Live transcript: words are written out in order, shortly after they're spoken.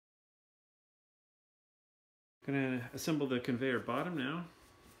Gonna assemble the conveyor bottom now.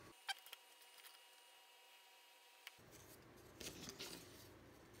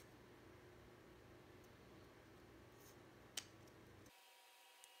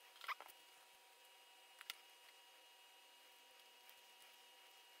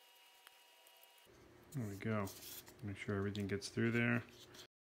 There we go. Make sure everything gets through there.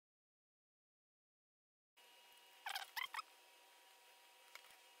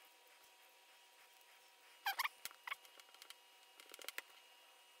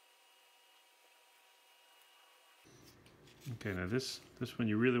 Okay, now this one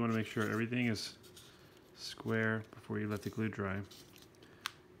you really want to make sure everything is square before you let the glue dry.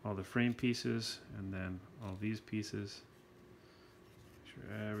 All the frame pieces and then all these pieces. Make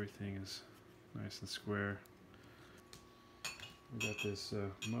sure everything is nice and square. We got this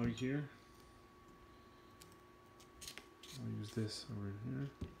mug here. I'll use this over here.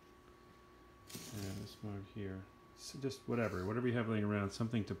 And this mug here. So just whatever you have laying around,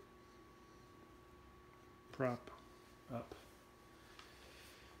 something to prop up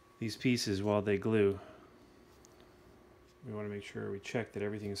these pieces while they glue. We want to make sure we check that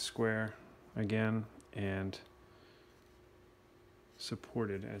everything is square again and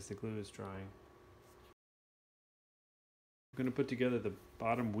supported as the glue is drying. I'm going to put together the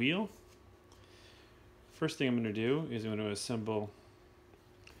bottom wheel. First thing I'm going to do is I'm going to assemble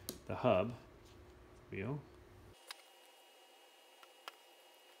the hub wheel.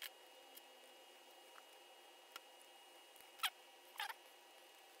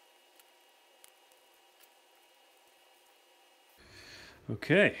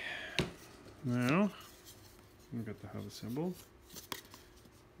 Okay, now we've got the hub assembled.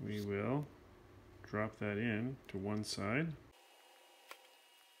 We will drop that in to one side.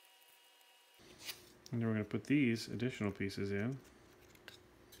 And then we're going to put these additional pieces in.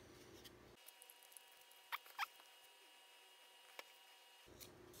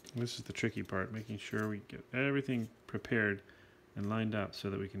 This is the tricky part, making sure we get everything prepared and lined up so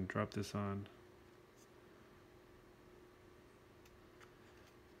that we can drop this on.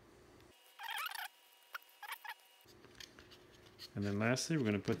 And then lastly, we're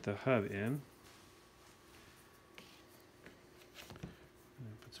going to put the hub in.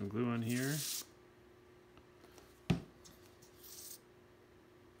 Put some glue on here.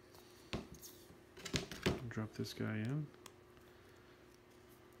 Drop this guy in.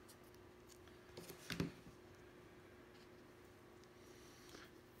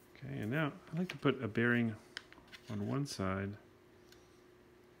 Okay, and now I'd like to put a bearing on one side.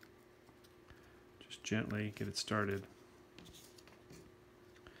 Just gently get it started.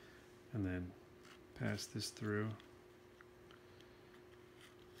 And then pass this through.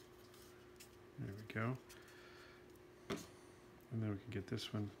 There we go. And then we can get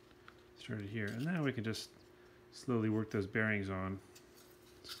this one started here. And now we can just slowly work those bearings on.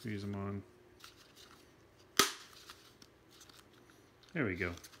 Squeeze them on. There we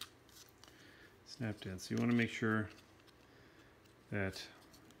go. Snapped in. So you want to make sure that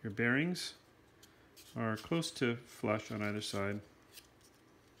your bearings are close to flush on either side.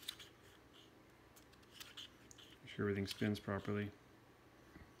 Make sure everything spins properly.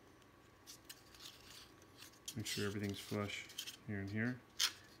 Make sure everything's flush here and here,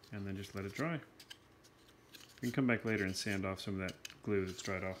 and then just let it dry. We can come back later and sand off some of that glue that's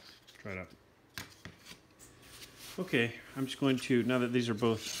dried up. Okay, I'm just going to, now that these are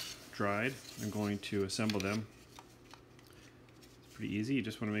both dried, I'm going to assemble them. It's pretty easy. You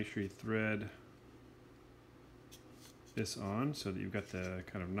just want to make sure you thread this on so that you've got the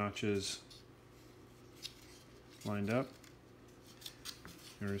kind of notches lined up.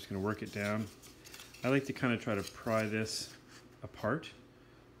 And we're just going to work it down. I like to kind of try to pry this apart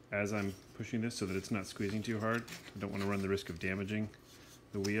as I'm pushing this so that it's not squeezing too hard. I don't want to run the risk of damaging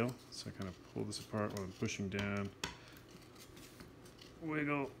the wheel. So I kind of pull this apart while I'm pushing down.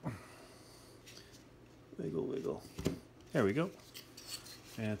 Wiggle. Wiggle, wiggle. There we go.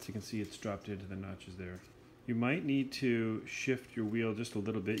 And as you can see, it's dropped into the notches there. You might need to shift your wheel just a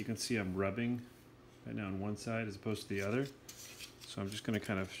little bit. You can see I'm rubbing right now on one side as opposed to the other. So I'm just going to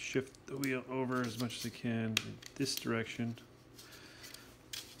kind of shift the wheel over as much as I can in this direction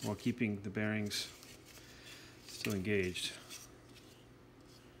while keeping the bearings still engaged.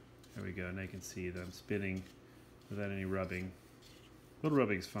 There we go. Now you can see that I'm spinning without any rubbing. A little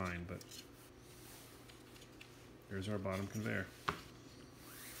rubbing is fine, but there's our bottom conveyor.